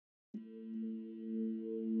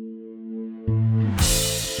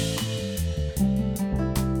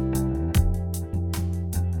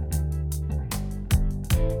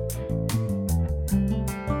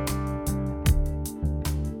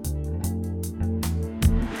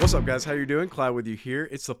What's up, guys? How you doing? Clyde with you here.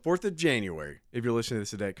 It's the 4th of January. If you're listening to this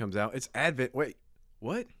the day it comes out, it's Advent. Wait,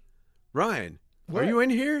 what? Ryan, What? are you in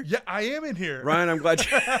here? Yeah, I am in here. Ryan, I'm glad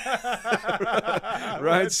you...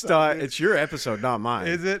 Ryan Stott, it's your episode, not mine.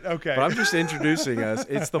 Is it? Okay. But I'm just introducing us.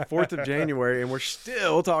 It's the 4th of January, and we're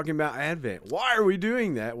still talking about Advent. Why are we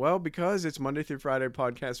doing that? Well, because it's Monday through Friday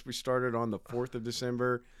podcast. We started on the 4th of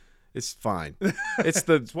December. It's fine. It's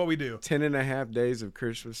It's what we do. 10 and a half days of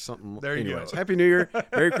Christmas, something. There you Anyways, go. Happy New Year.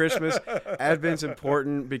 Merry Christmas. Advent's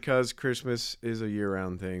important because Christmas is a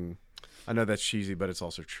year-round thing. I know that's cheesy, but it's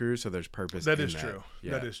also true, so there's purpose That in is that. true.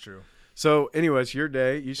 Yeah. That is true. So, anyways, your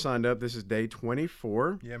day, you signed up. This is day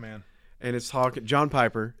 24, Yeah, man. and it's talking. John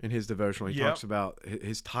Piper, in his devotional, he Yep. talks about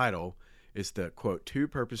his title is the, quote, 2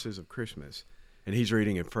 purposes of Christmas. And he's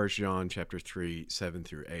reading in 1 John chapter 3, 7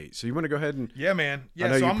 through 8. So you want to go ahead and... Yeah, man. I know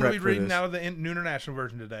Yeah, so you I'm going to prepped be for reading this. out of the New International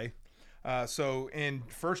Version today. So in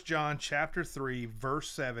 1 John chapter 3, verse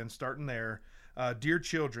 7, starting there, Dear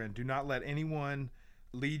children, do not let anyone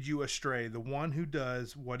lead you astray. The one who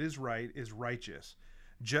does what is right is righteous,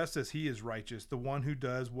 just as he is righteous. The one who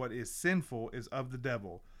does what is sinful is of the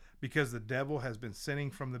devil, because the devil has been sinning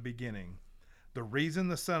from the beginning. The reason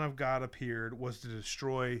the Son of God appeared was to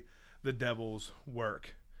destroy the devil's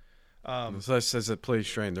work. So that says that please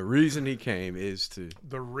strain. The reason he came is to...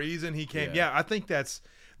 The reason he came, Yeah. yeah, I think this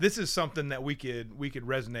is something that we could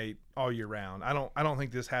resonate all year round. I don't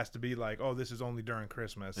think this has to be like, oh, this is only during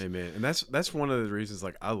Christmas. Amen. And that's one of the reasons,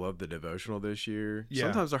 like, I love the devotional this year. Yeah.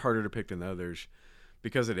 Sometimes they're harder to pick than others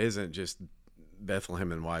because it isn't just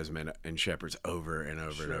Bethlehem and wise men and shepherds over and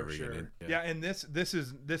over and over again. Yeah, and this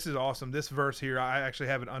is awesome. This verse here, I actually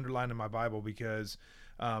have it underlined in my Bible because,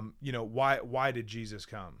 why did Jesus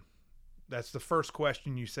come? That's the first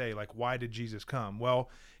question you say, like, why did Jesus come? Well,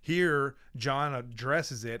 here John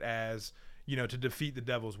addresses it as, to defeat the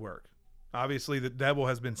devil's work. Obviously, the devil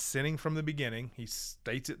has been sinning from the beginning. He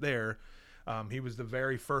states it there. He was the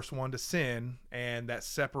very first one to sin, and that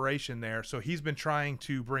separation there. So he's been trying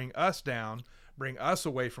to bring us down, bring us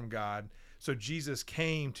away from God. So Jesus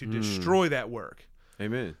came to destroy that work.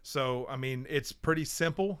 Amen. So, I mean, it's pretty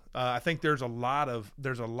simple. I think there's a lot of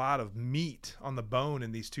meat on the bone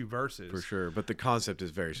in these two verses. For sure. But the concept is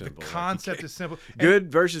very simple. The concept is simple.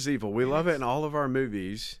 Good versus evil. We love it in all of our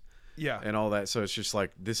movies. Yeah. And all that. So it's just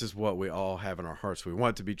like, this is what we all have in our hearts. We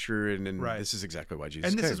want it to be true. And Right. this is exactly why Jesus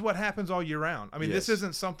And this came. is what happens all year round. I mean, Yes. This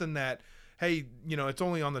isn't something that, hey, it's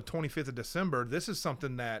only on the 25th of December. This is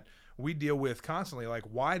something that we deal with constantly. Like,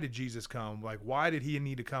 why did Jesus come? Like, why did he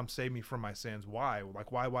need to come save me from my sins? Why?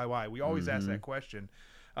 Like, why? We always ask that question.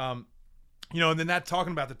 And then that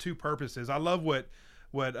talking about the 2 purposes. I love what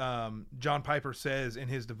John Piper says in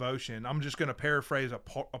his devotion. I'm just going to paraphrase a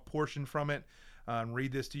portion from it and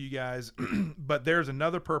read this to you guys. But there's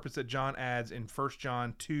another purpose that John adds in 1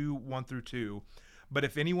 John 2, 1 through 2. But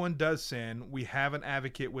if anyone does sin, we have an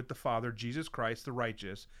advocate with the Father, Jesus Christ, the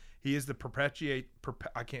righteous. He is the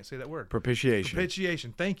I can't say that word. Propitiation.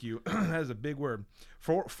 Propitiation. Thank you. That is a big word.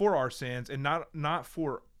 For our sins, and not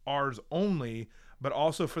for ours only, but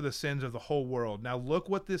also for the sins of the whole world. Now look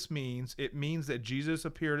what this means. It means that Jesus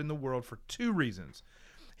appeared in the world for 2 reasons.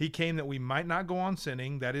 He came that we might not go on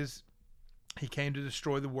sinning. That is, he came to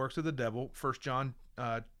destroy the works of the devil. 1 John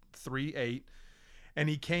 3:8. And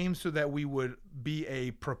he came so that we would be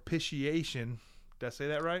a propitiation. Did I say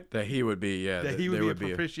that right? That he would be, yeah. That he would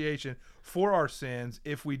be a propitiation for our sins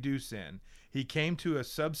if we do sin. He came to a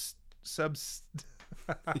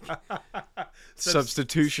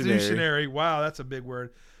substitutionary. Wow, that's a big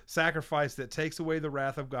word. Sacrifice that takes away the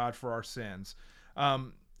wrath of God for our sins.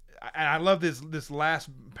 And I love this last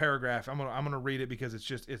paragraph. I'm gonna read it because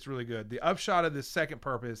it's really good. The upshot of this second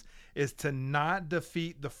purpose is to not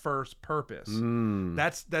defeat the first purpose.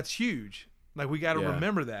 That's huge. Like, we got to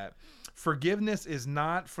remember that. Forgiveness is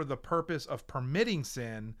not for the purpose of permitting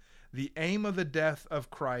sin. The aim of the death of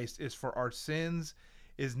Christ is for our sins,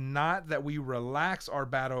 is not that we relax our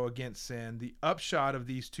battle against sin. The upshot of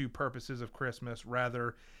these 2 purposes of Christmas,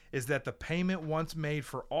 rather, is that the payment once made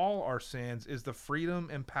for all our sins is the freedom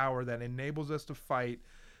and power that enables us to fight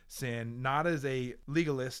sin, not as a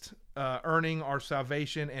legalist earning our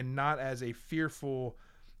salvation, and not as a fearful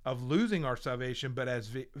of losing our salvation, but as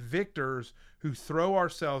victors who throw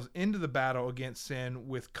ourselves into the battle against sin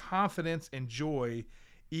with confidence and joy,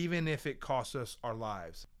 even if it costs us our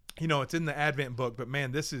lives. It's in the Advent book, but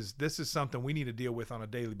man, this is something we need to deal with on a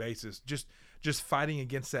daily basis. Just fighting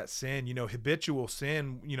against that sin, habitual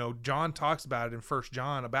sin. John talks about it in 1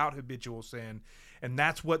 John about habitual sin. And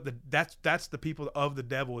that's what that's the people of the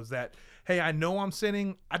devil, is that, hey, I know I'm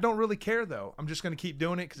sinning. I don't really care though. I'm just going to keep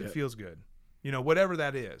doing it because it feels good. You know, whatever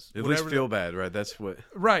that is. At least feel bad, right? That's what.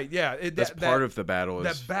 Right. Yeah. That's part of the battle.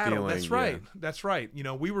 Is that battle. feeling, That's right. That's right. You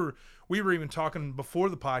know, we were even talking before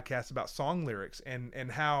the podcast about song lyrics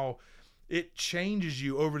and how it changes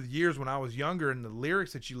you over the years. When I was younger, and the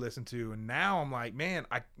lyrics that you listen to, and now I'm like, man,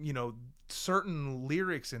 certain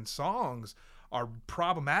lyrics in songs are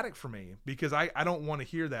problematic for me because I don't want to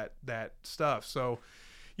hear that stuff. So,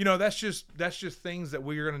 you know, that's just things that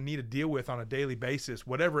we're going to need to deal with on a daily basis,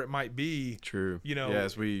 whatever it might be. True. You know,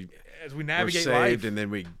 as we navigate we're saved life, and then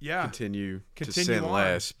we continue to sin on.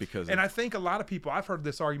 less because. And I think a lot of people, I've heard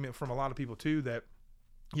this argument from a lot of people too, that,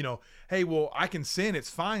 you know, hey, well, I can sin, it's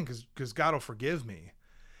fine because God will forgive me.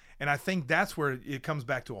 And I think that's where it comes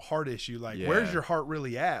back to a heart issue. Like, where's your heart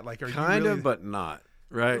really at? Like, are kind you really... of, but not.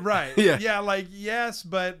 Right. Right. Yeah. Like, yes,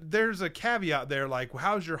 but there's a caveat there. Like,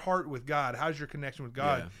 how's your heart with God? How's your connection with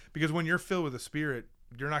God? Yeah. Because when you're filled with the Spirit,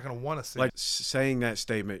 you're not going to want to sin. Like, saying that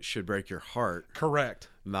statement should break your heart. Correct.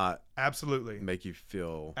 Not absolutely make you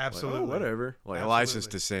feel absolutely like, oh, whatever. Like a license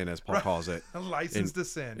to sin, as Paul calls it. A license to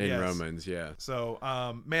sin in Romans. Yeah. So,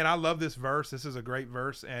 man, I love this verse. This is a great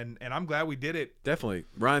verse, and I'm glad we did it. Definitely,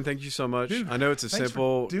 Ryan. Thank you so much. Dude, I know it's a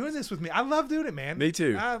simple doing this with me. I love doing it, man. Me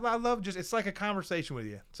too. I love it's like a conversation with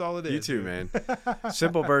you. That's all it is. You too, man.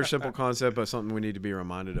 Simple verse, simple concept, but something we need to be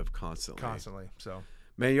reminded of constantly. So.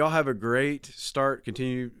 Man, y'all have a great start.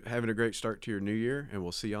 Continue having a great start to your new year, and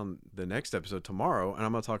we'll see you on the next episode tomorrow. And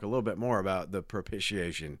I'm going to talk a little bit more about the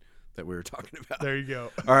propitiation that we were talking about. There you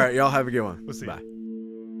go. All right, y'all have a good one. We'll see Bye. you.